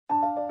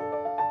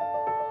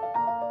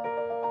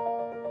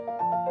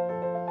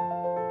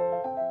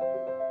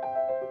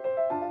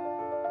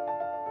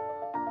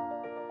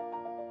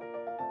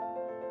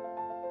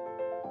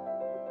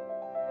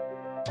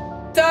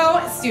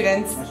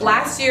students.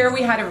 Last year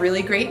we had a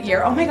really great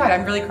year. Oh my god,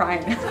 I'm really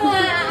crying. This is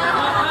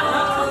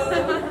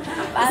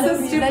so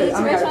stupid.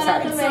 Oh my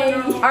god, I'm sorry.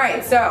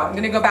 Alright, so I'm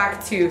gonna go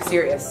back to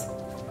serious.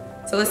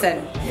 So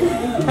listen.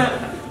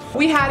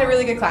 We had a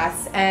really good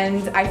class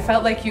and I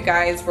felt like you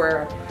guys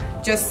were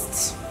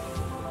just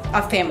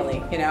a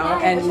family, you know?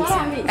 And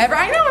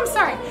I know, I'm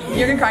sorry.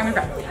 You're gonna cry, I'm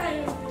gonna cry.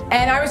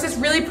 And I was just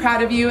really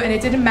proud of you, and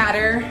it didn't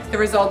matter the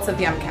results of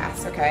the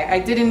MCAS, okay? I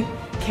didn't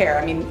care.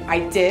 I mean, I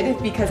did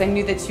because I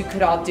knew that you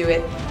could all do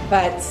it,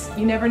 but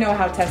you never know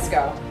how tests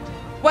go.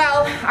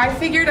 Well, I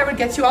figured I would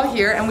get you all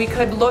here and we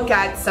could look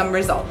at some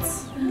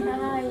results.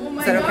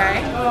 Is that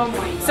okay? Oh my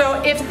God. So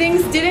if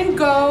things didn't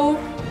go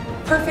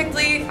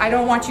perfectly, I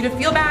don't want you to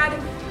feel bad.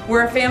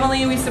 We're a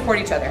family, we support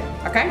each other,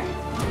 okay?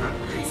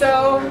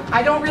 So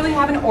I don't really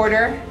have an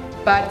order,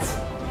 but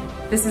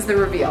this is the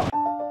reveal.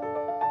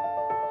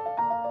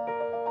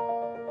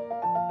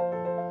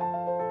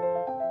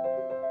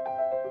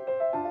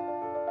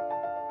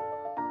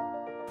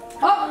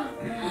 Oh!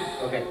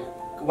 Okay.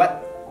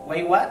 What?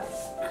 Wait, what?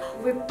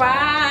 We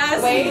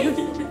passed. Wait.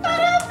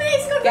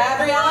 Parabéns,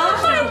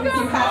 Gabriella, did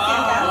you pass the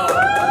MCAS?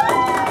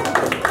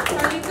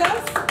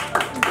 Carlitos,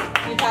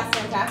 you passed the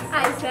MCAS?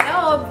 Ah, isso é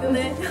óbvio,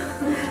 né?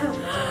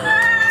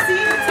 See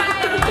you,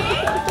 Tiny.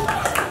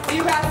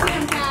 You passed the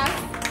MCAS.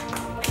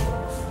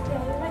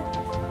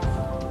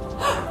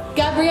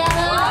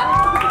 Gabriella,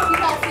 you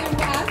passed the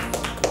MCAS.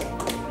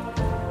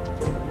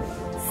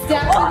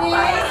 Stephanie.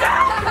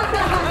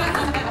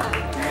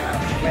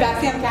 You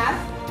passed the MCAS.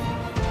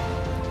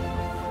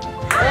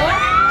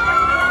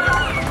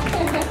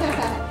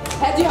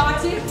 Hedgie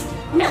Hachi?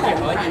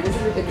 This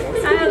is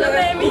ridiculous. I love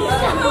baby.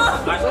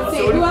 Let's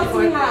see, who else do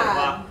we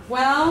have?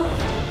 Well,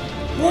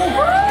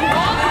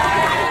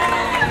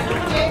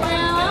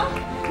 Gabriella?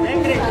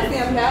 Passed the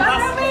MCAS.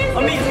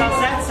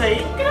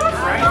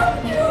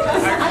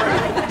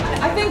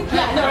 I think,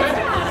 yeah, no, it's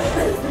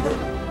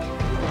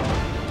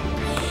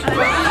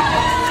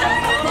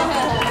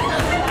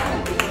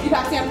You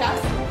passed the MCAS?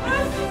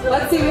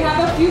 Let's see, we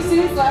have a few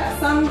students left.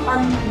 Some are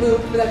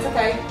moved, but that's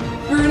okay.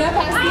 Bruna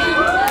passed the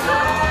MCAS.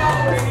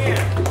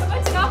 Vou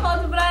tirar a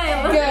foto pra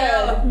ela.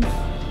 Good.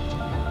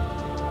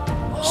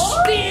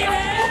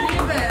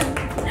 Steven!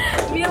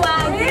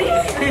 Milagre!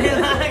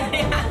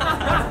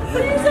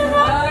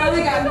 Oh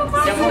my god.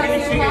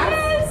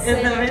 Eu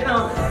também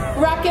não.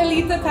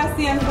 Raquelita passed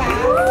the MCAS.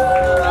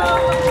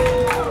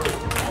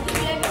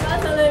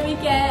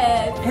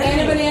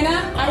 Anna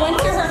Banana, I went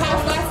to her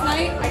house last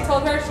night. I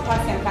told her she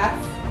passed the MCAS.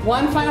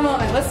 One final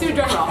moment. Let's do a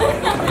drum roll.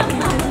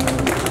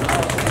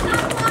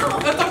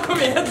 Eu tô com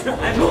medo.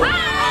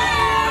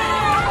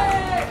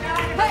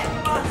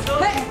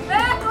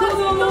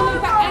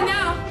 And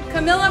now,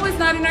 Camilla was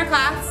not in our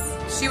class.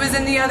 She was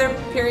in the other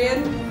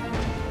period.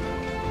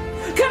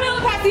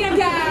 Camilla passed the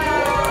MCAS!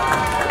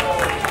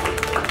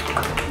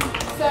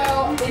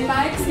 So, in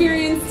my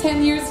experience,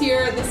 10 years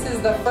here, this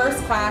is the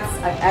first class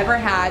I've ever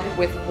had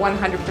with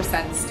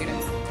 100%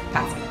 students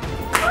passing.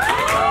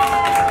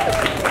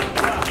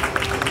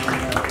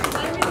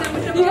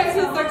 You guys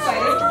feel so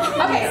excited?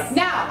 Okay,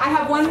 now I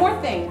have one more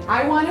thing.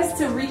 I want us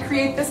to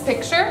recreate this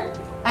picture,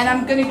 and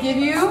I'm gonna give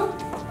you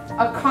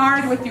a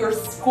card with your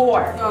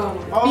score.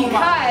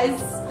 Because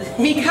the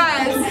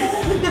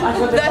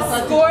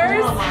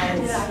scores.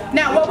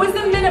 Now, what was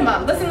the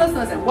minimum? Listen.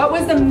 What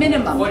was the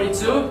minimum?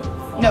 42?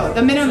 No,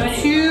 the minimum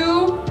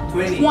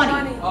 220.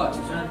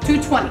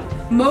 220.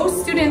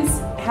 Most students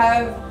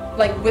have,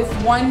 like, with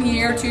 1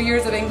 year, 2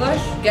 years of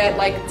English, get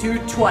like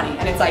 220,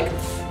 and it's like,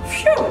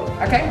 phew.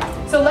 Okay.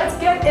 So let's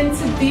get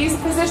into these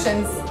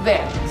positions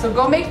there. So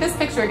go make this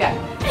picture again.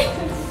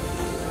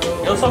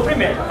 Eu sou o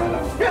primeiro.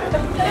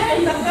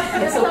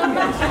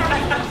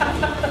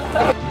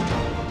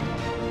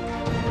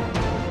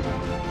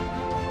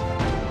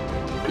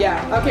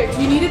 Yeah, okay,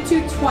 you needed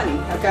 220,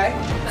 okay?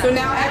 So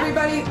now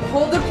everybody,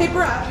 hold the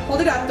paper up,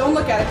 hold it up, don't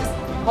look at it, just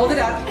hold it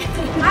up.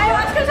 Ai, eu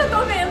acho que eu já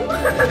tô vendo.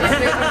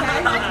 Okay?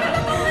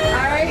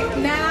 Alright,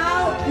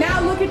 now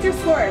look at your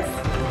scores.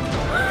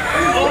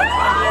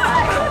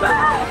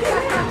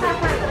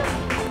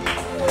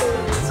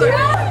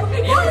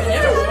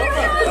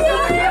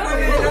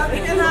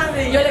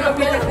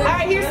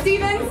 Alright, here's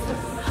Steven.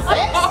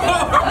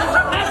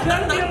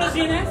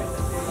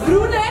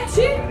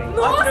 Brunete.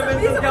 Nossa,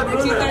 Brisa,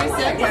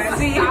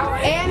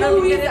 And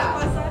Luisa.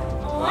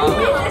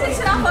 deixa eu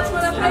tirar a foto e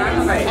mandar pra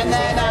eles. And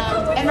then,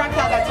 and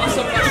Raquel, that's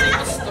also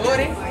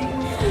story.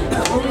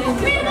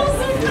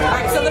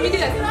 Alright, so let me do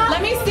this.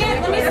 Let me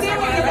stand with you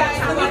guys.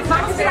 Let me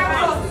talk to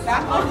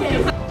you.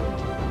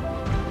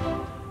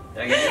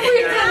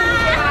 Okay.